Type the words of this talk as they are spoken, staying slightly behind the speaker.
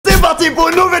parti pour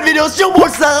une nouvelle vidéo sur Brawl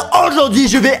Stars. Aujourd'hui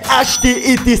je vais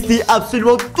acheter et tester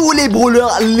absolument tous les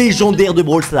brawlers légendaires de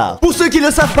Brawl Stars. Pour ceux qui ne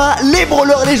le savent pas, les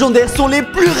brawlers légendaires sont les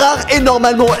plus rares et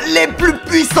normalement les plus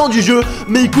puissants du jeu.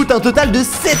 Mais ils coûtent un total de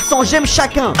 700 gemmes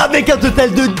chacun. Avec un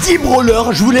total de 10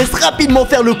 brawlers, je vous laisse rapidement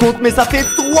faire le compte, mais ça fait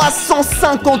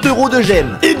 350 € de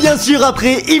gemmes. Et bien sûr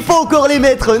après, il faut encore les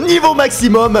mettre niveau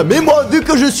maximum. Mais moi, vu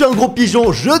que je suis un gros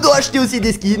pigeon, je dois acheter aussi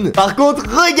des skins. Par contre,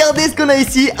 regardez ce qu'on a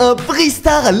ici, un prix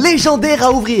star légendaire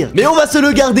à ouvrir. Mais on va se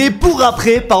le garder pour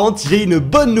après. Par contre, j'ai une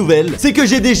bonne nouvelle, c'est que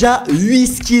j'ai déjà 8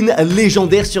 skins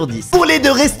légendaires sur 10. Pour les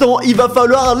deux restants, il va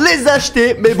falloir les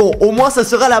acheter. Mais bon, au moins ça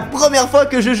sera la première fois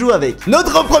que je joue avec.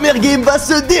 Notre première game va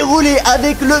se dérouler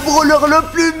avec le brawler le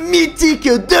plus mythique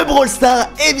de Brawl Stars.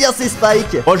 Et bien c'est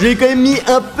Spike. Bon, je lui ai quand même mis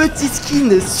un petit skin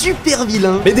super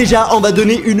vilain. Mais déjà, on va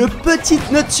donner une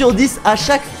petite note sur 10 à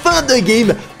chaque fin de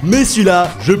game. Mais celui-là,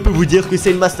 je peux vous dire que c'est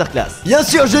une masterclass. Bien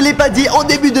sûr, je l'ai pas dit en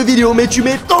début de vidéo, mais tu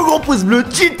mets ton gros pouce bleu,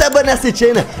 tu t'abonnes à cette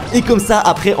chaîne. Et comme ça,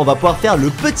 après, on va pouvoir faire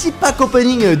le petit pack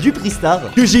opening du prix star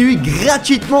que j'ai eu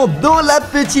gratuitement dans la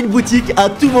petite boutique. À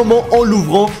tout moment, en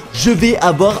l'ouvrant, je vais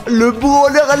avoir le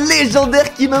brawler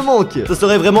légendaire qui me manque. Ça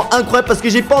serait vraiment incroyable parce que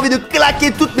j'ai pas envie de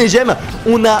claquer toutes mes gemmes.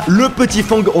 On a le petit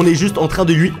Fang, on est juste en train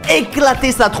de lui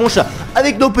éclater sa tronche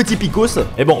avec nos petits picos.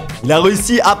 Et bon, il a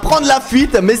réussi à prendre la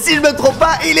fuite, mais si je me trompe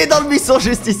pas, il est dans le buisson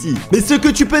juste ici. Mais ce que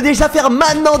tu peux déjà faire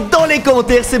maintenant dans les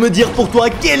commentaires, c'est me dire pour toi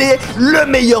quel est le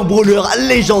meilleur brawler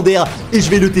légendaire. Et je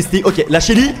vais le tester. Ok,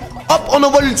 lâchez-lui. Hop, on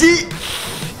envoie l'ulti.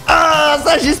 Ah,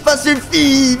 ça juste pas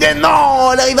suffi. Mais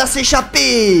non, elle arrive à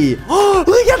s'échapper. Oh,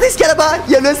 regardez ce qu'il y a là-bas.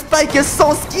 Il y a le Spike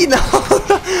sans skin.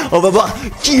 On va voir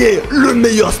qui est le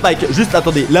meilleur Spike. Juste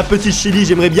attendez, la petite Shelly,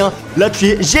 j'aimerais bien la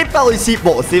tuer. J'ai pas réussi.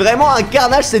 Bon, c'est vraiment un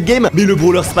carnage cette game. Mais le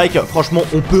brawler Spike, franchement,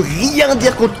 on peut rien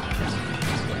dire contre...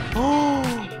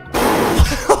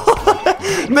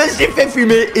 Mais j'ai fait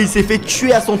fumer et il s'est fait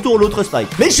tuer à son tour l'autre Spike.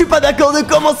 Mais je suis pas d'accord de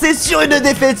commencer sur une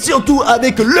défaite, surtout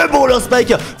avec le brawler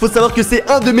Spike. Faut savoir que c'est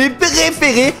un de mes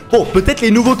préférés. Bon, peut-être les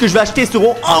nouveaux que je vais acheter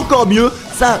seront encore mieux.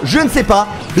 Ça, je ne sais pas.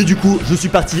 Mais du coup, je suis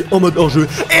parti en mode hors-jeu.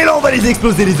 Et là, on va les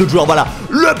exploser les autres joueurs. Voilà,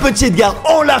 le petit Edgar,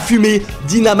 on l'a fumé.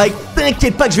 Dynamite,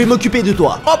 t'inquiète pas que je vais m'occuper de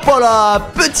toi. Hop là,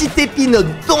 petite épine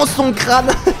dans son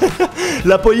crâne.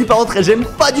 La poly, par contre, j'aime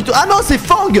pas du tout. Ah non, c'est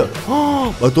Fang.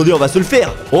 Oh, attendez, on va se le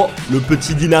faire. Oh, le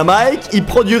petit Dynamite, il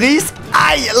prend du risque.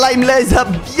 Aïe, Limeless a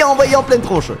bien envoyé en pleine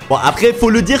tronche. Bon, après, faut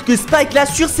le dire que Spike, là,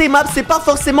 sur ces maps, c'est pas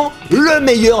forcément le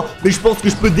meilleur. Mais je pense que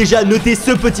je peux déjà noter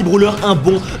ce petit brawler un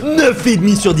bon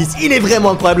 9,5 sur 10. Il est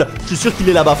vraiment incroyable. Je suis sûr qu'il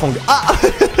est là-bas, Fang. Ah,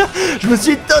 je me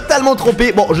suis totalement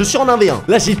trompé. Bon, je suis en 1v1.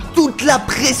 Là, j'ai toute la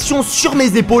pression sur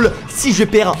mes épaules. Si je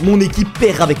perds, mon équipe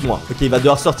perd avec moi. Ok, il va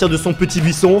devoir sortir de son petit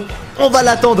buisson. On va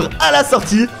l'attendre à la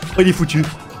sortie. Oh, il est foutu.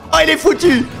 Oh, il est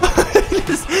foutu.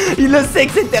 Il le sait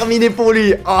que c'est terminé pour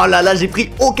lui. Oh là là, j'ai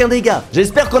pris aucun dégât.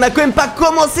 J'espère qu'on a quand même pas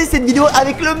commencé cette vidéo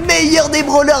avec le meilleur des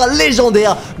brawlers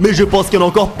légendaires. Mais je pense qu'il y en a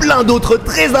encore plein d'autres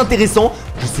très intéressants.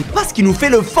 Je sais pas ce qui nous fait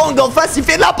le Fang en face. Il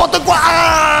fait n'importe quoi.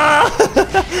 Ah,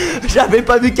 j'avais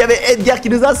pas vu qu'il y avait Edgar qui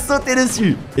nous a sauté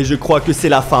dessus. Et je crois que c'est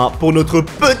la fin pour notre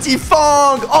petit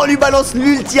Fang. On lui balance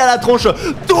l'ulti à la tronche.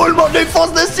 Tout le monde lui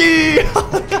fonce dessus.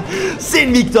 C'est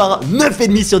une victoire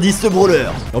 9,5 sur 10 ce brawler.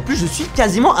 En plus je suis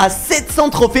quasiment à 700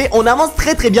 trophées. On avance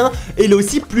très très bien. Et il a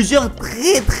aussi plusieurs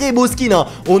très beaux skins, hein.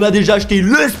 On a déjà acheté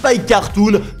le Spike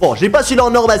Cartoon. Bon, j'ai pas celui-là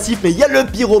en or massif, mais il y a le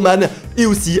Pyromane et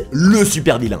aussi le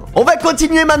super vilain. On va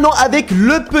continuer maintenant avec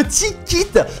le petit Kit.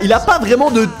 Il a pas vraiment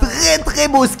de très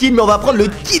beaux skins, mais on va prendre le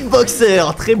Kit Boxer.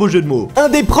 Très beau jeu de mots. Un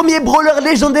des premiers brawlers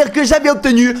légendaires que j'avais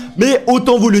obtenu. Mais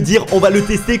autant vous le dire, on va le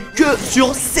tester que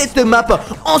sur cette map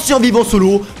en survivant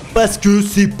solo. Parce que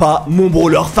c'est pas mon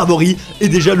brawler favori. Et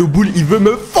déjà le boule il veut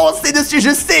me foncer dessus.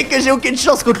 Je sais que j'ai aucune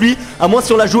chance contre lui, à moins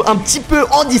si on la joue un petit peu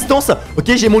en distance.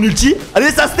 Ok, j'ai mon ulti.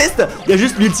 Allez, ça se teste. Il y a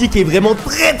juste l'ulti qui est vraiment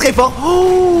très fort.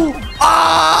 Oh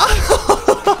ah.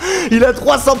 Il a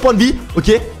 300 points de vie. Ok,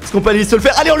 est-ce qu'on peut aller se le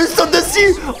faire? Allez, on lui saute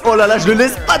dessus. Oh là là, je le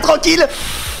laisse pas tranquille.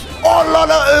 Oh là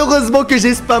là, heureusement que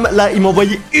j'ai spam. Là, il m'a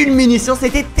envoyé une munition,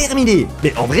 c'était terminé.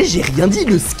 Mais en vrai, j'ai rien dit,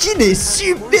 le skin est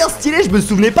super stylé. Je me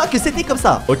souvenais pas que c'était comme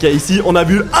ça. Ok, ici, on a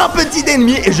vu un petit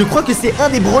ennemi. Et je crois que c'est un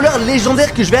des brawlers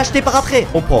légendaires que je vais acheter par après.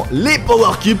 On prend les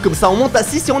power cubes, comme ça on monte à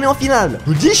 6 et on est en finale.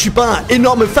 Je vous dis, je suis pas un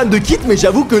énorme fan de Kit, mais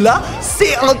j'avoue que là,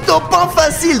 c'est un top 1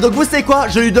 facile. Donc vous savez quoi,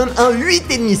 je lui donne un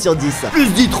 8,5 sur 10. Plus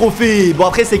 10 trophées. Bon,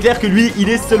 après, c'est clair que lui, il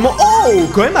est seulement... Oh,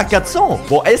 quand même à 400.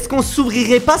 Bon, est-ce qu'on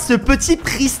s'ouvrirait pas ce petit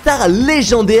prix star star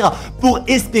légendaire pour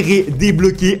espérer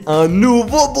débloquer un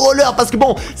nouveau brawler. Parce que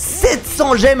bon,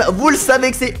 700 gemmes, vous le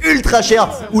savez que c'est ultra cher.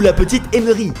 Ou la petite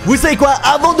Emery. Vous savez quoi,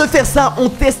 avant de faire ça, on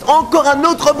teste encore un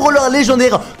autre brawler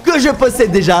légendaire que je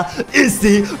possède déjà. Et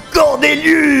c'est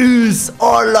Cordelius.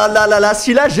 Oh là là là là,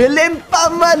 celui-là je l'aime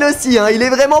pas mal aussi hein. Il est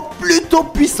vraiment plutôt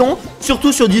puissant.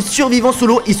 Surtout sur du survivant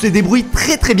solo, il se débrouille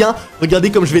très très bien. Regardez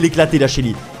comme je vais l'éclater la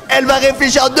Shelly. Elle va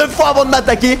réfléchir 2 fois avant de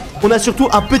m'attaquer. On a surtout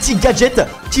un petit gadget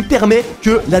qui permet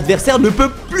que l'adversaire ne peut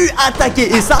plus attaquer.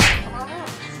 Et ça...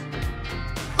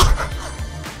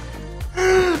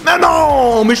 Mais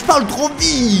non, mais je parle trop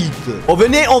vite. Bon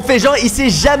venez, on fait genre il s'est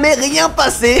jamais rien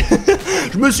passé.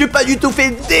 Je me suis pas du tout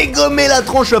fait dégommer la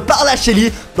tronche par la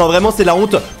Shelly. Non vraiment c'est la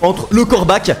honte entre le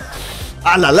corbac.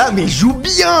 Ah là là, mais joue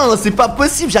bien. C'est pas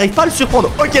possible, j'arrive pas à le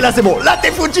surprendre. Ok là c'est bon, là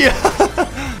t'es foutu.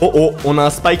 Oh oh, on a un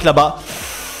spike là-bas.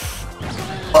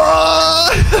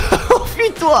 Oh,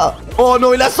 fuis-toi. Oh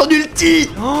non, il a son ulti.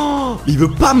 Oh, il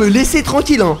veut pas me laisser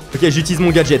tranquille hein. Ok, j'utilise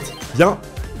mon gadget. Viens.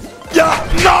 Viens.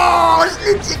 Non,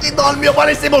 je l'ai tiré dans le mur. Bon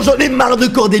allez c'est bon, j'en ai marre de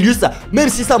Cordelius. Même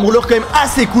si c'est un brawler quand même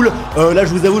assez cool. Là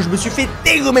je vous avoue, je me suis fait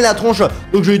dégommer la tronche.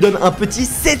 Donc je lui donne un petit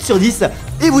 7 sur 10.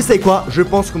 Et vous savez quoi, je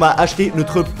pense qu'on va acheter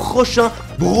notre prochain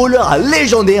brawler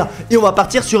légendaire. Et on va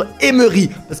partir sur Emery.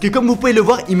 Parce que comme vous pouvez le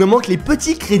voir, il me manque les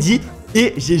petits crédits.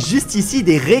 Et j'ai juste ici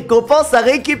des récompenses à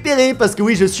récupérer. Parce que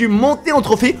oui, je suis monté en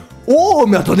trophée. Oh,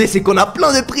 mais attendez, c'est qu'on a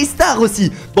plein de prix stars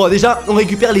aussi. Bon, déjà, on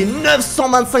récupère les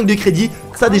 925 de crédit.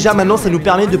 Ça, déjà, maintenant, ça nous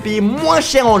permet de payer moins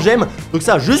cher en gemmes. Donc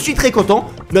ça, je suis très content.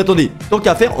 Mais attendez, tant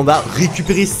qu'à faire, on va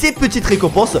récupérer ces petites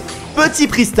récompenses. Petit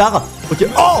prix star. Ok.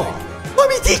 Oh, oh,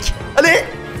 mythique. Allez.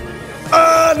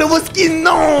 Nouveau skin,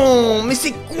 non. Mais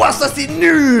c'est quoi ça, c'est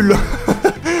nul.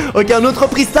 Ok, un autre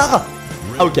prix star.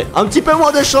 Ah, ok, un petit peu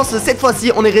moins de chance. Cette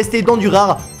fois-ci, on est resté dans du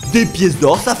rare. Des pièces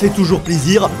d'or, ça fait toujours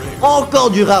plaisir.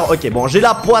 Encore du rare. Ok, bon, j'ai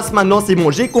la poisse maintenant, c'est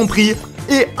bon, j'ai compris.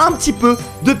 Et un petit peu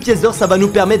de pièces d'or, ça va nous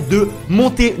permettre de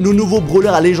monter nos nouveaux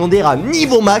brawlers légendaires à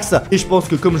niveau max. Et je pense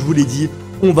que comme je vous l'ai dit,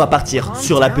 on va partir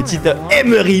sur la petite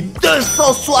Emery.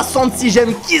 266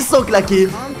 gemmes qui sont claquées.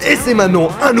 Et c'est maintenant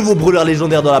un nouveau brawler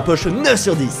légendaire dans la poche, 9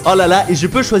 sur 10. Oh là là, et je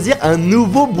peux choisir un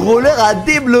nouveau brawler à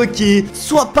débloquer.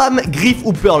 Soit Pam, Griff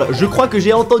ou Pearl. Je crois que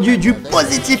j'ai entendu du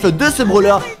positif de ce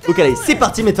brawler. Donc allez, c'est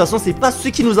parti, mais de toute façon, c'est pas ce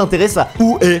qui nous intéresse.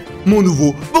 Où est mon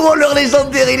nouveau brawler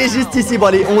légendaire? Il est juste ici. Bon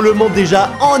allez, on le monte déjà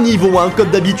en niveau 1,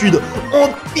 comme d'habitude. On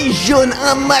pigeonne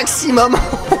un maximum.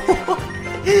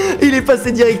 Il est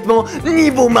passé directement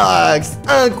niveau max.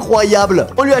 Incroyable.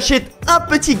 On lui achète un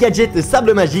petit gadget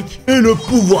sable magique et le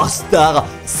pouvoir star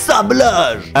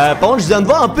sablage. Par contre je viens de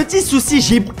voir un petit souci.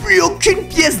 J'ai plus aucune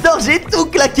pièce d'or, j'ai tout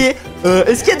claqué.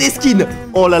 Est-ce qu'il y a des skins?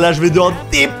 Oh là là, je vais devoir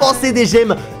dépenser des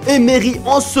gemmes. Emery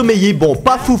ensommeillé, bon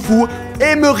pas foufou.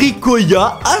 Emery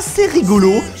Koya, assez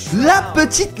rigolo. La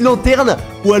petite lanterne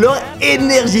ou alors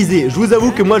énergisé. Je vous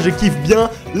avoue que moi je kiffe bien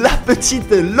la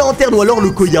petite lanterne ou alors le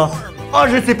Koya. Oh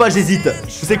je sais pas, j'hésite.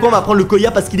 Vous savez quoi, on va prendre le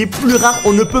Koya parce qu'il est plus rare.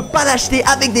 On ne peut pas l'acheter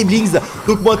avec des blings.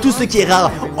 Donc moi tout ce qui est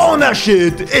rare, on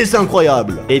achète. Et c'est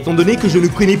incroyable. Et étant donné que je ne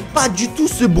connais pas du tout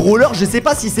ce brawler, je sais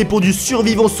pas si c'est pour du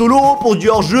survivant solo, pour du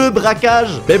hors-jeu,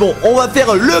 braquage. Mais bon, on va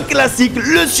faire le classique,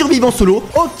 le survivant solo.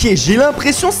 Ok, j'ai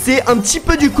l'impression c'est un petit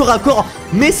peu du corps à corps,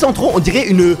 mais sans trop. On dirait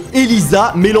une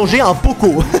Elisa mélangée à un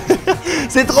Poco.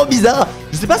 C'est trop bizarre.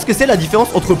 Je sais pas ce que c'est la différence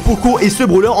entre Poco et ce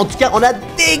brawler. En tout cas, on a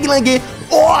déglingué.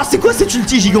 Oh, c'est quoi cette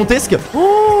ulti gigantesque?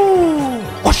 Oh,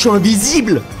 je suis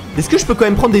invisible. Est-ce que je peux quand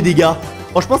même prendre des dégâts?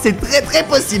 Franchement, c'est très très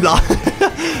possible hein.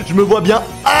 Je me vois bien.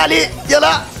 Allez, viens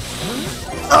là.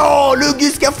 Oh, le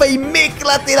Gus qui a failli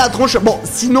m'éclater la tronche. Bon,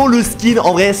 sinon le skin,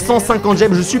 en vrai, 150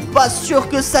 gemmes, je suis pas sûr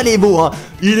que ça les vaut hein.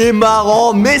 Il est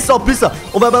marrant, mais sans plus,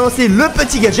 on va balancer le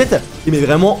petit gadget. Et mais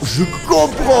vraiment, je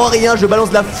comprends rien. Je balance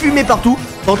de la fumée partout.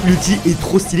 Par contre, l'outil est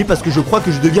trop stylé parce que je crois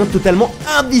que je deviens totalement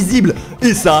invisible.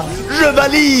 Et ça, je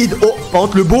valide. Oh, par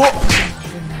contre, le beau,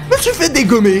 je me suis fait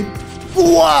dégommer.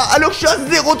 Ouah, alors que je suis à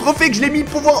 0 trophée, que je l'ai mis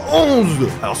pouvoir 11.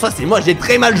 Alors ça c'est moi, j'ai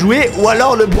très mal joué. Ou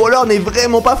alors le brawler n'est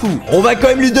vraiment pas fou. On va quand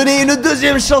même lui donner une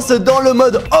deuxième chance dans le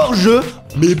mode hors jeu.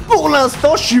 Mais pour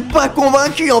l'instant je suis pas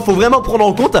convaincu hein. Faut vraiment prendre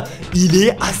en compte, il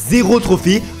est à 0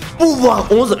 trophée, pouvoir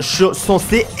 11. Je suis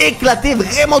censé éclater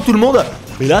vraiment tout le monde.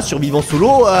 Mais là survivant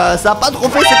solo, ça a pas trop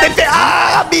fait cet effet.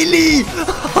 Ah Billy.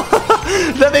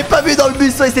 Je l'avais pas vu dans le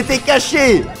buisson, il s'était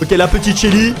caché. Ok, la petite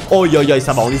Shelly. Oh yo yo,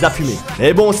 ça va, on les a fumés.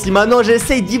 Mais bon, si maintenant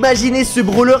j'essaye d'imaginer ce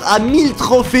brawler à 1000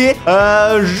 trophées,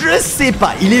 je sais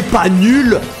pas, il est pas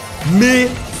nul, mais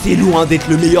c'est loin d'être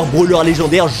le meilleur brawler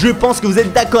légendaire. Je pense que vous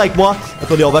êtes d'accord avec moi.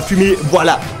 Attendez, on va fumer.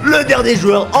 Voilà, le dernier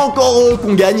joueur, encore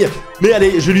qu'on gagne. Mais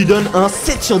allez, je lui donne un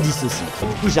 7 sur 10 aussi.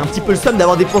 Du coup, j'ai un petit peu le somme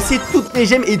d'avoir dépensé toutes mes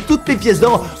gemmes et toutes mes pièces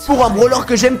d'or pour un brawler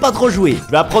que j'aime pas trop jouer.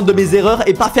 Je vais apprendre de mes erreurs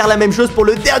et pas faire la même chose pour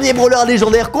le dernier brawler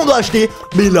légendaire qu'on doit acheter.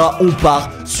 Mais là, on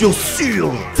part sur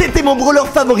Surge. C'était mon brawler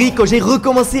favori quand j'ai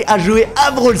recommencé à jouer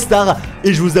à Brawl Stars.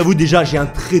 Et je vous avoue déjà, j'ai un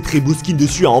très beau skin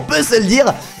dessus, hein, on peut se le dire.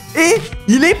 Et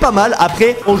il est pas mal.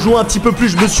 Après, en jouant un petit peu plus,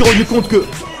 je me suis rendu compte que...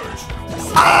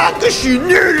 Ah, que je suis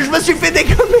nul, je me suis fait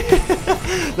déconner.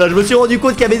 Là, je me suis rendu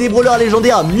compte qu'il y avait des brawlers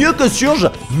légendaires mieux que Surge,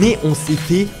 mais on s'est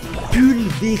fait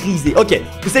pulvériser. Ok,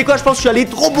 vous savez quoi, je pense que je suis allé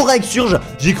trop bourrin avec Surge.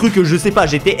 J'ai cru que, je sais pas,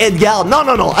 j'étais Edgar.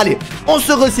 Non, allez, on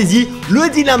se ressaisit. Le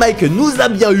dynamite nous a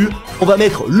bien eu. On va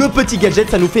mettre le petit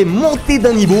gadget, ça nous fait monter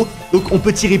d'un niveau. Donc on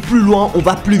peut tirer plus loin, on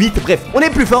va plus vite. Bref, on est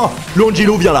plus fort.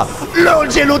 L'Angelo vient là.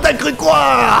 L'Angelo, t'as cru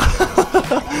quoi?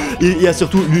 Et il y a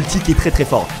surtout l'ulti qui est très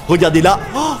fort. Regardez là.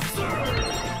 Oh,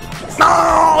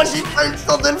 non, j'ai pas eu le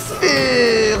temps de le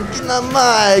faire.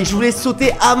 Dynamite, je voulais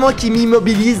sauter avant qu'il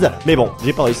m'immobilise. Mais bon,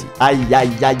 j'ai pas réussi. Aïe.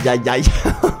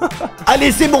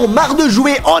 Allez, c'est bon, marre de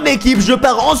jouer en équipe. Je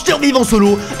pars en survivant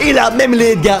solo. Et là, même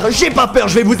les Edgar, j'ai pas peur,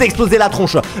 je vais vous exploser la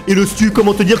tronche. Et le Stu,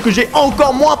 comment te dire que j'ai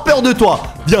encore moins peur de toi?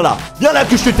 Viens là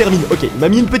que je te termine. Ok, il m'a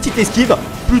mis une petite esquive.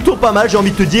 Plutôt pas mal, j'ai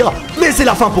envie de te dire. Mais c'est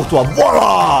la fin pour toi,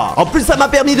 voilà. En plus, ça m'a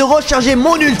permis de recharger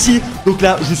mon ulti. Donc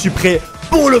là, je suis prêt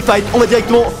pour le fight. On va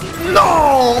directement...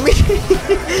 Non, mais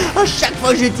à chaque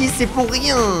fois que je dis c'est pour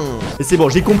rien. Et c'est bon,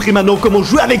 j'ai compris maintenant comment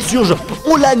jouer avec Surge.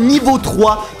 On l'a niveau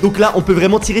 3. Donc là, on peut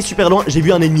vraiment tirer super loin. J'ai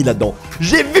vu un ennemi là-dedans.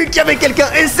 J'ai vu qu'il y avait quelqu'un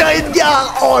et c'est un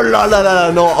Edgar. Oh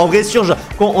là. Non, en vrai, Surge,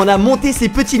 quand on a monté ces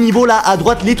petits niveaux là à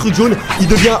droite, les trucs jaunes, il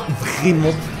devient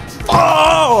vraiment...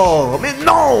 Oh, mais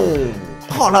non.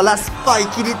 Oh là là, Spike,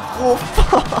 il est trop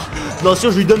fort. Non,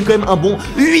 sûr, je lui donne quand même un bon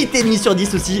 8,5 sur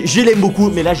 10 aussi. Je l'aime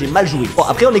beaucoup, mais là, j'ai mal joué. Bon,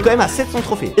 après, on est quand même à 700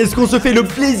 trophées. Est-ce qu'on se fait le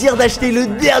plaisir d'acheter le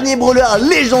dernier brawler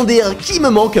légendaire qui me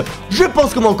manque? Je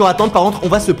pense qu'on va encore attendre. Par contre, on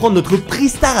va se prendre notre prix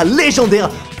star légendaire.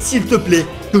 S'il te plaît,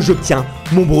 que j'obtiens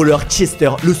mon brawler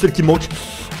Chester, le seul qui me manque.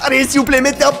 Allez, s'il vous plaît,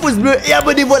 mettez un pouce bleu et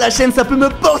abonnez-vous à la chaîne, ça peut me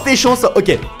porter chance.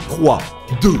 Ok, 3,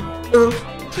 2, 1.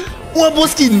 Ou un bon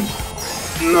skin.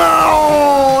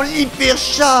 Non,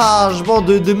 l'hypercharge, bande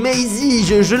de Maisie,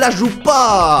 je la joue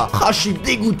pas. Ah, je suis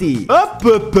dégoûté.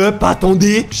 Hop,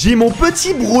 attendez. J'ai mon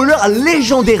petit brawler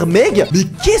légendaire Meg. Mais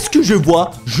qu'est-ce que je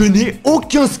vois? Je n'ai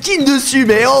aucun skin dessus,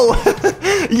 mais oh.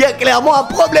 Il y a clairement un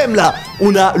problème là.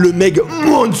 On a le Meg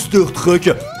Monster Truck,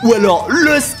 ou alors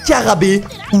le Scarabée,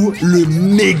 ou le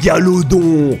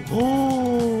Mégalodon. Oh.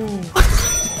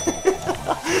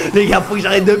 Les gars, faut que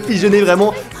j'arrête de pigeonner,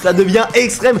 vraiment, ça devient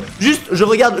extrême. Juste, je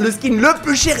regarde le skin le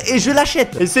plus cher et je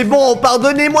l'achète. Et c'est bon,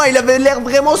 pardonnez-moi, il avait l'air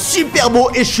vraiment super beau.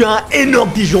 Et je suis un énorme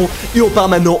pigeon. Et on part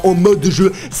maintenant en mode de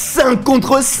jeu 5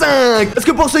 contre 5. Parce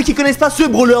que pour ceux qui connaissent pas ce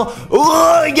brawler,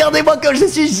 regardez-moi comme je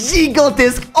suis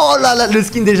gigantesque. Oh là là, le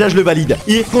skin déjà, je le valide.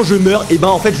 Et quand je meurs, et ben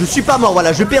en fait, je suis pas mort.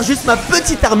 Voilà, je perds juste ma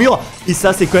petite armure. Et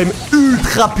ça, c'est quand même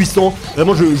ultra puissant.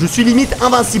 Vraiment, je suis limite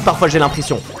invincible parfois, j'ai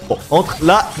l'impression. Bon, entre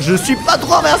là, je suis pas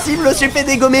trop invincible. Je me suis fait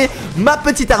dégommer ma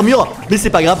petite armure. Mais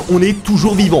c'est pas grave, on est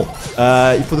toujours vivant.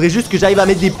 Il faudrait juste que j'arrive à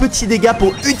mettre des petits dégâts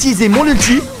pour utiliser mon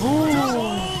ulti.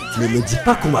 Mais me dis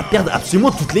pas qu'on va perdre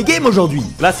absolument toutes les games aujourd'hui.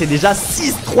 Là c'est déjà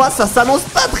 6-3, ça s'annonce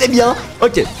pas très bien.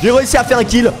 Ok, j'ai réussi à faire un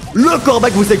kill. Le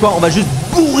corbac, vous savez quoi, on va juste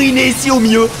bourriner ici au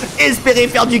milieu. Espérer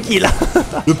faire du kill.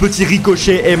 Le petit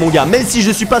ricochet, mon gars, même si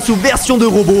je suis pas sous version de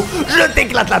robot, je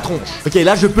t'éclate la tronche. Ok,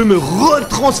 là je peux me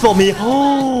retransformer.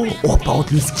 Oh, par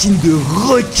contre le skin de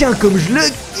requin comme je le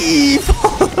kiffe.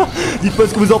 Dites-moi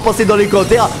ce que vous en pensez dans les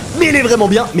commentaires. Mais il est vraiment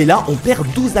bien. Mais là on perd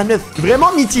 12-9.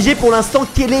 Vraiment mitigé pour l'instant.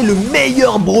 Quel est le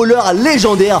meilleur brawler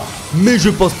légendaire? Mais je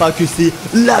pense pas que c'est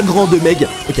la grande Meg.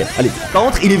 Ok, allez. Par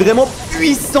contre il est vraiment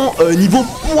puissant niveau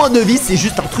point de vie. C'est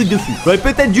juste un truc de fou. J'aurais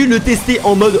peut-être dû le tester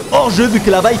en mode hors jeu, vu que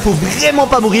là-bas il faut vraiment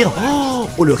pas mourir.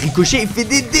 Oh, le ricochet il fait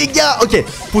des dégâts. Ok,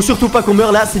 faut surtout pas qu'on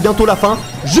meure là, c'est bientôt la fin.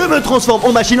 Je me transforme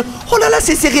en machine. Oh là là,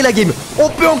 c'est serré la game. On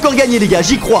peut encore gagner les gars,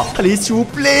 j'y crois. Allez s'il vous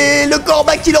plaît, le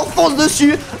corbac qui leur fonce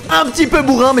dessus. Un petit peu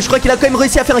bourrin, mais je crois qu'il a quand même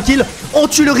réussi à faire un kill. On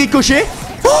tue le ricochet.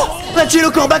 Oh, on a tué le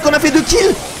corbac, on a fait 2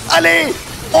 kills. Allez,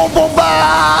 on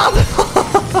bombarde.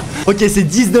 Ok, c'est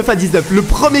 19-19. Le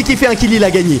premier qui fait un kill, il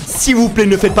a gagné. S'il vous plaît,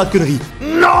 ne faites pas de conneries.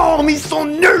 Non, mais ils sont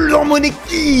nuls dans mon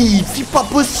équipe. C'est pas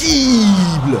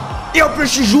possible. Et en plus,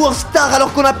 je suis joueur star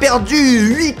alors qu'on a perdu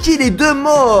 8 kills et 2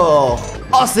 morts.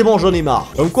 Oh c'est bon, j'en ai marre.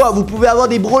 Comme quoi vous pouvez avoir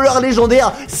des brawlers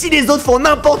légendaires, si les autres font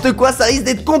n'importe quoi ça risque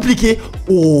d'être compliqué.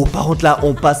 Oh par contre là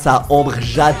on passe à Ambre,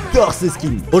 j'adore ce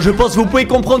skin. Bon je pense que vous pouvez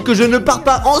comprendre que je ne pars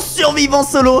pas en survivant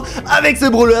solo avec ce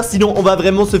brawler, sinon on va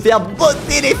vraiment se faire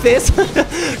botter les fesses.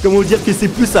 Comment vous dire que c'est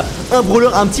plus un brawler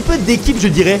un petit peu d'équipe je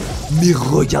dirais. Mais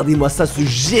regardez-moi ça, ce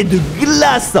jet de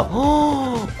glace. Oh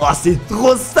c'est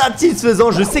trop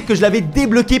satisfaisant. Je sais que je l'avais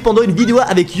débloqué pendant une vidéo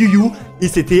avec Yuyu et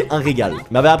c'était un régal.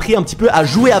 Il m'avait appris un petit peu à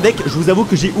jouer avec. Je vous avoue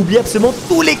que j'ai oublié absolument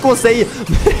tous les conseils.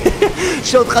 Je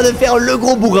suis en train de faire le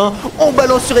gros bourrin. On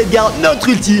balance sur Edgar notre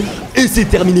ulti et c'est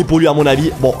terminé pour lui à mon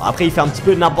avis. Bon après il fait un petit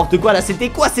peu n'importe quoi là. C'était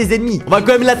quoi ses ennemis? On va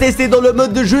quand même la tester dans le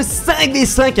mode de jeu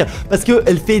 5v5 parce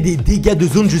qu'elle fait des dégâts de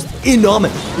zone juste énormes.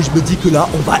 Et je me dis que là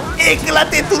on va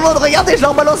éclater tout le monde. Regardez, je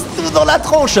leur balance tout dans la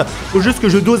tronche. Faut juste que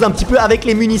je dose un petit peu avec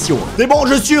les munitions. C'est bon,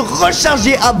 je suis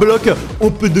rechargé à bloc. On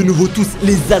peut de nouveau tous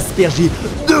les asperger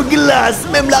de glace.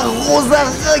 Même la Rosa,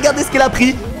 regardez ce qu'elle a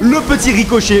pris. Le petit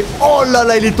ricochet. Oh là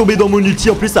là, il est tombé dans mon ulti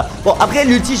en plus. Bon, après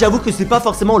l'ulti, j'avoue que c'est pas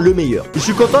forcément le meilleur. Et je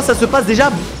suis content, ça se passe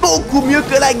déjà beaucoup mieux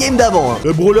que la game d'avant.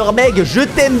 Le brawler Meg, je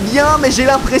t'aime bien, mais j'ai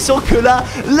l'impression que là,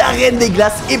 la reine des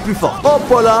glaces est plus forte. Hop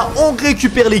voilà, on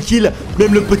récupère les kills.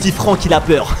 Même le petit Franck, il a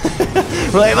peur.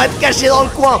 Ouais, il va te cacher dans le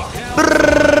coin.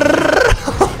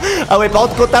 Ah ouais, par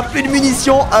contre, quand t'as plus de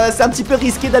munitions, c'est un petit peu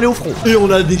risqué d'aller au front. Et on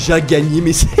a déjà gagné,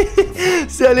 mais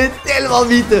c'est allé tellement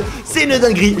vite. C'est une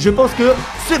dinguerie. Je pense que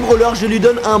ce brawler, je lui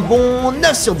donne un bon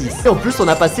 9 sur 10. Et en plus, on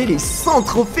a passé les 100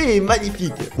 trophées.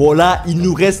 Magnifique. Bon, là, il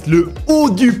nous reste le haut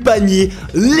du panier.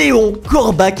 Léon,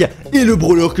 Corbac et le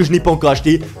brawler que je n'ai pas encore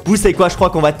acheté. Vous savez quoi, je crois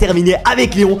qu'on va terminer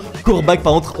avec Léon. Corbac,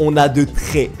 par contre, on a de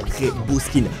très beaux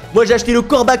skins. Moi, j'ai acheté le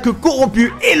Corbac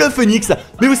corrompu et le Phoenix.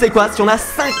 Mais vous savez quoi, si on a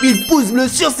 5000 pouces bleus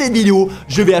sur cette vidéo,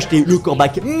 je vais acheter le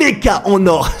Corbac méca en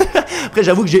or. Après,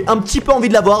 j'avoue que j'ai un petit peu envie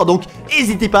de l'avoir, donc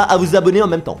n'hésitez pas à vous abonner en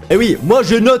même temps. Et oui, moi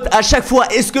je note à chaque fois,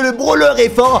 est-ce que le brawler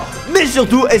est fort, mais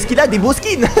surtout, est-ce qu'il a des beaux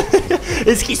skins?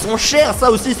 Est-ce qu'ils sont chers?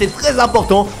 Ça aussi, c'est très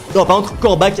important. Non, par contre,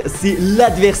 Corbac, c'est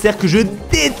l'adversaire que je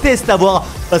déteste avoir,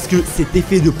 parce que cet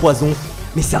effet de poison,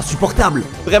 mais c'est insupportable.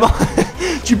 Vraiment.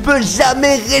 Tu peux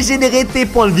jamais régénérer tes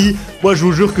points de vie. Moi je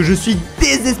vous jure que je suis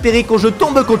désespéré quand je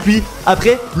tombe contre lui.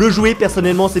 Après le jouer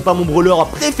personnellement c'est pas mon brawler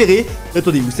préféré. Mais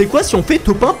attendez, vous savez quoi, si on fait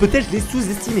top 1 peut-être je l'ai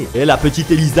sous-estimé. Et la petite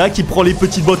Elisa qui prend les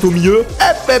petites bottes au milieu.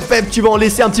 Hop, tu vas en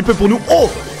laisser un petit peu pour nous. Oh,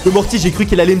 le Morty j'ai cru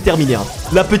qu'elle allait me terminer.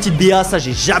 La petite Béa, ça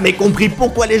j'ai jamais compris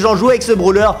pourquoi les gens jouent avec ce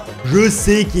brawler. Je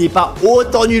sais qu'il est pas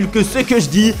autant nul que ce que je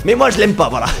dis, mais moi je l'aime pas,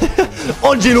 voilà.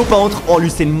 Angelo par contre, oh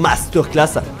lui c'est une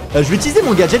masterclass. Je vais utiliser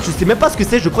mon gadget, je sais même pas ce que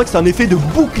c'est, je crois que c'est un effet de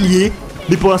bouclier.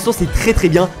 Mais pour l'instant c'est très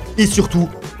bien. Et surtout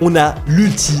on a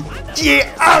l'ulti qui est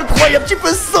incroyable, tu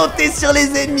peux sauter sur les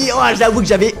ennemis. Oh j'avoue que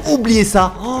j'avais oublié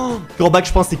ça. Corbac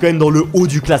je pense c'est quand même dans le haut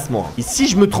du classement. Et si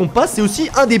je me trompe pas c'est aussi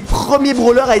un des premiers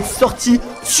brawlers à être sorti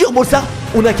sur Bolsar.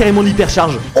 On a carrément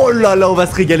l'hypercharge. Oh là là on va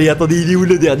se régaler. Attendez, il est où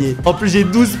le dernier? En plus j'ai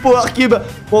 12 power cubes.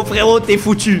 Mon frérot t'es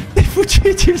foutu. T'es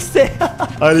foutu, tu le sais.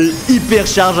 Allez,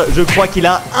 hypercharge, je crois qu'il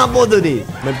a abandonné.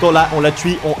 En même temps là on l'a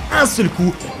tué en un seul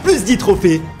coup. Plus 10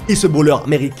 trophées. Et ce brawler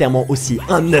mérite clairement aussi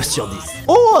un 9 sur 10.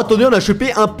 Oh, attendez, on a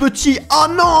chopé un petit... Oh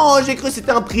non, j'ai cru que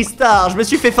c'était un prix star. Je me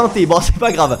suis fait feinter. Bon, c'est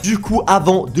pas grave. Du coup,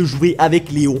 avant de jouer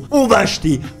avec Léon, on va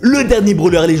acheter le dernier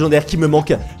brawler légendaire qui me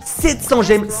manque. 700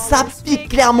 gemmes, ça pique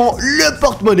clairement le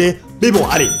porte-monnaie. Mais bon,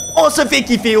 allez, on se fait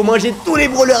kiffer. Au moins, j'ai tous les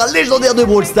brawlers légendaires de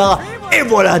Brawl Stars. Et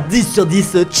voilà, 10 sur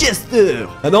 10 Chester.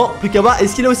 Ah non, plus qu'à voir,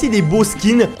 est-ce qu'il a aussi des beaux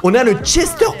skins? On a le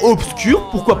Chester obscur,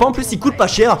 pourquoi pas, en plus il coûte pas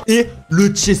cher. Et le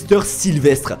Chester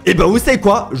sylvestre. Et ben vous savez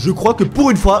quoi, je crois que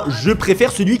pour une fois, je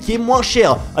préfère celui qui est moins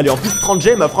cher. Allez, en plus 30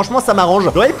 gemmes, franchement ça m'arrange.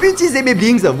 J'aurais pu utiliser mes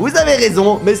blings, vous avez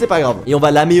raison, mais c'est pas grave. Et on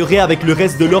va l'améliorer avec le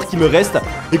reste de l'or qui me reste.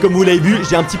 Et comme vous l'avez vu,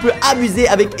 j'ai un petit peu abusé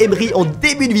avec Emery en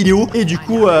début de vidéo. Et du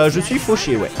coup, je suis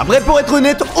fauché, ouais. Après, pour être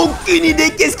honnête, aucune idée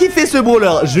qu'est-ce qu'il fait ce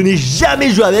brawler. Je n'ai jamais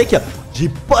joué avec. J'ai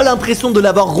pas l'impression de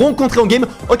l'avoir rencontré en game.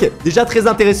 Ok, déjà très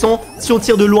intéressant. Si on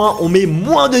tire de loin, on met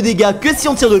moins de dégâts que si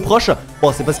on tire de proche.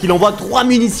 Bon, c'est parce qu'il envoie 3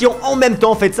 munitions en même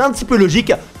temps. En fait, c'est un petit peu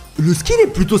logique. Le skin est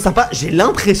plutôt sympa. J'ai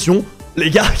l'impression, les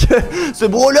gars, que ce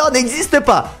brawler n'existe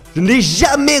pas. Je ne l'ai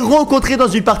jamais rencontré dans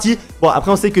une partie. Bon,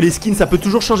 après, on sait que les skins, ça peut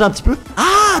toujours changer un petit peu.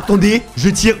 Ah, attendez, je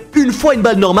tire une fois une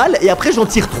balle normale et après, j'en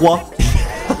tire 3.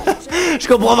 Je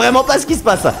comprends vraiment pas ce qui se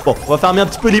passe. Bon, on va farmer un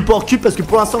petit peu les power cubes parce que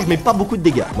pour l'instant je mets pas beaucoup de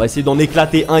dégâts. On va essayer d'en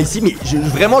éclater un ici. Mais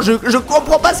vraiment je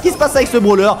comprends pas ce qui se passe avec ce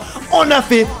brawler. On a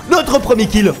fait notre premier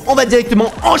kill. On va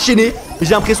directement enchaîner.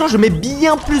 J'ai l'impression que je mets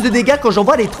bien plus de dégâts quand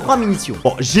j'envoie les 3 munitions.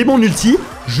 Bon, j'ai mon ulti.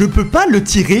 Je peux pas le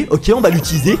tirer. Ok, on va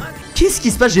l'utiliser. Qu'est-ce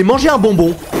qui se passe? J'ai mangé un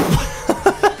bonbon.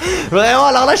 Vraiment,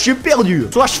 alors là je suis perdu.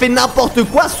 Soit je fais n'importe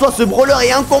quoi, soit ce brawler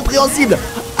est incompréhensible.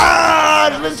 Ah, Ah,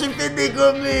 je me suis fait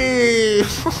dégommer.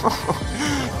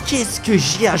 Qu'est-ce que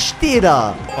j'ai acheté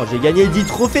là? Oh, j'ai gagné 10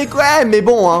 trophées quoi, mais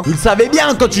bon hein. Vous le savez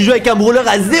bien, quand tu joues avec un brawler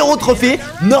à 0 trophée,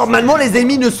 normalement les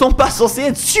ennemis ne sont pas censés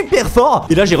être super forts.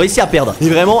 Et là j'ai réussi à perdre. Mais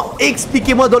vraiment,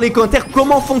 expliquez-moi dans les commentaires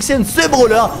comment fonctionne ce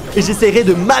brawler et j'essaierai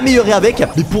de m'améliorer avec.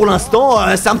 Mais pour l'instant,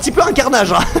 c'est un petit peu un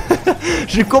carnage hein.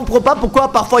 Je comprends pas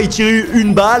pourquoi parfois il tire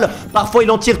une balle, parfois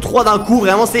il en tire 3 d'un coup.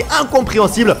 Vraiment c'est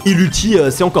incompréhensible. Et l'ulti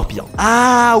c'est encore pire.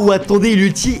 Ah ou attendez,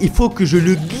 l'ulti il faut que je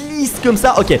le glisse comme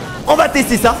ça. Ok, on va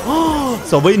tester ça. Oh,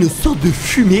 ça envoie une sorte de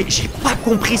fumée. J'ai pas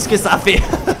compris ce que ça a fait.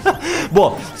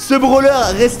 Bon, ce brawler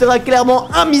restera clairement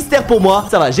un mystère pour moi.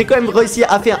 Ça va, j'ai quand même réussi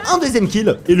à faire un deuxième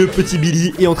kill. Et le petit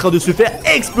Billy est en train de se faire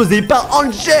exploser par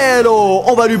Angelo.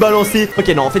 On va lui balancer. Ok,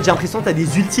 non, en fait j'ai l'impression que t'as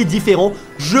des ultis différents.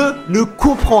 Je ne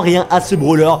comprends rien à ce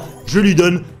brawler. Je lui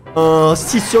donne un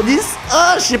 6 sur 10.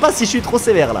 Ah, je sais pas si je suis trop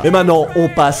sévère là. Mais maintenant on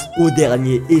passe au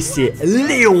dernier et c'est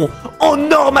Léon en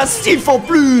or massif en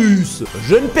plus.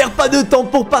 Je ne perds pas de temps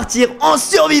pour partir en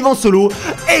survivant solo,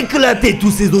 éclater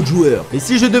tous ces autres joueurs. Mais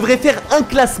si je devrais faire un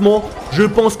classement, je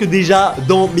pense que déjà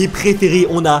dans mes préférés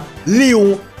on a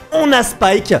Léon, on a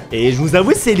Spike. Et je vous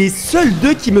avoue c'est les seuls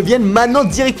deux qui me viennent maintenant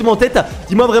directement en tête.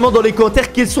 Dis-moi vraiment dans les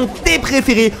commentaires quels sont tes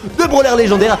préférés de brawler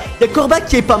légendaire. Il y a Corbac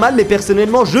qui est pas mal mais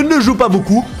personnellement je ne joue pas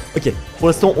beaucoup. Ok, pour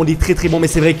l'instant on est très très bon mais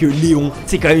c'est vrai que Léon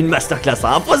c'est quand même une masterclass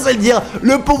hein. Faut se le dire,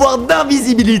 le pouvoir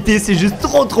d'invisibilité c'est juste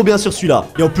trop bien sur celui-là.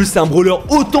 Et en plus c'est un brawler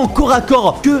autant corps à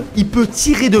corps que il peut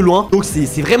tirer de loin. Donc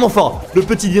c'est vraiment fort. Le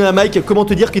petit Dynamite, comment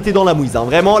te dire que t'es dans la mouise hein.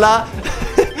 Vraiment là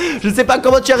je sais pas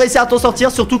comment tu as réussi à t'en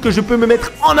sortir. Surtout que je peux me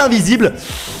mettre en invisible.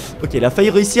 Ok, il a failli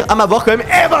réussir à m'avoir quand même.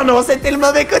 Eh ben non, c'était le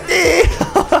mauvais côté.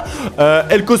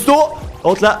 El Costo.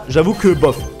 Entre là, j'avoue que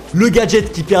bof. Le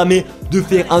gadget qui permet de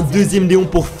faire un deuxième Léon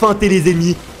pour feinter les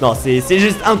ennemis. Non, c'est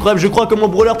juste incroyable. Je crois que mon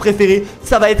brawler préféré,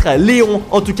 ça va être Léon.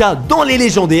 En tout cas, dans les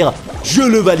légendaires. Je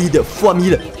le valide x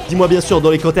 1000. Dis-moi bien sûr dans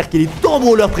les commentaires quel est ton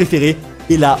brawler préféré.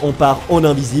 Et là, on part en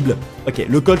invisible. Ok,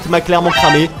 le Colt m'a clairement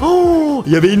cramé. Oh,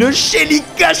 il y avait une Shelly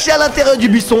cachée à l'intérieur du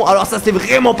buisson. Alors ça, c'est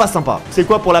vraiment pas sympa. C'est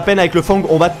quoi pour la peine avec le fang?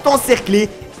 On va t'encercler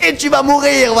et tu vas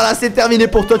mourir. Voilà, c'est terminé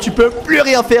pour toi. Tu peux plus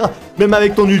rien faire. Même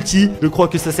avec ton ulti, je crois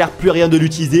que ça sert plus à rien de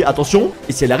l'utiliser. Attention.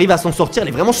 Et si elle arrive à s'en sortir, elle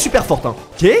est vraiment super forte hein.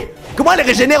 Ok. Comment elle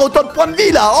régénère autant de points de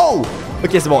vie là? Oh. Ok,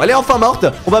 c'est bon, elle est enfin morte.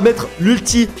 On va mettre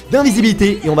l'ulti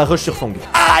d'invisibilité et on va rush sur Fang.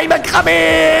 Ah, il m'a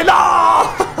cramé.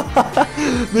 Non.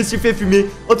 Je me suis fait fumer.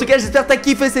 En tout cas, j'espère que t'as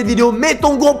kiffé cette vidéo. Mets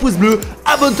ton gros pouce bleu.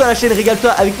 Abonne-toi à la chaîne, régale-toi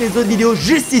avec les autres vidéos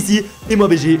juste ici. Et moi,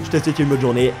 BG, je te souhaite une bonne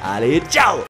journée. Allez, ciao.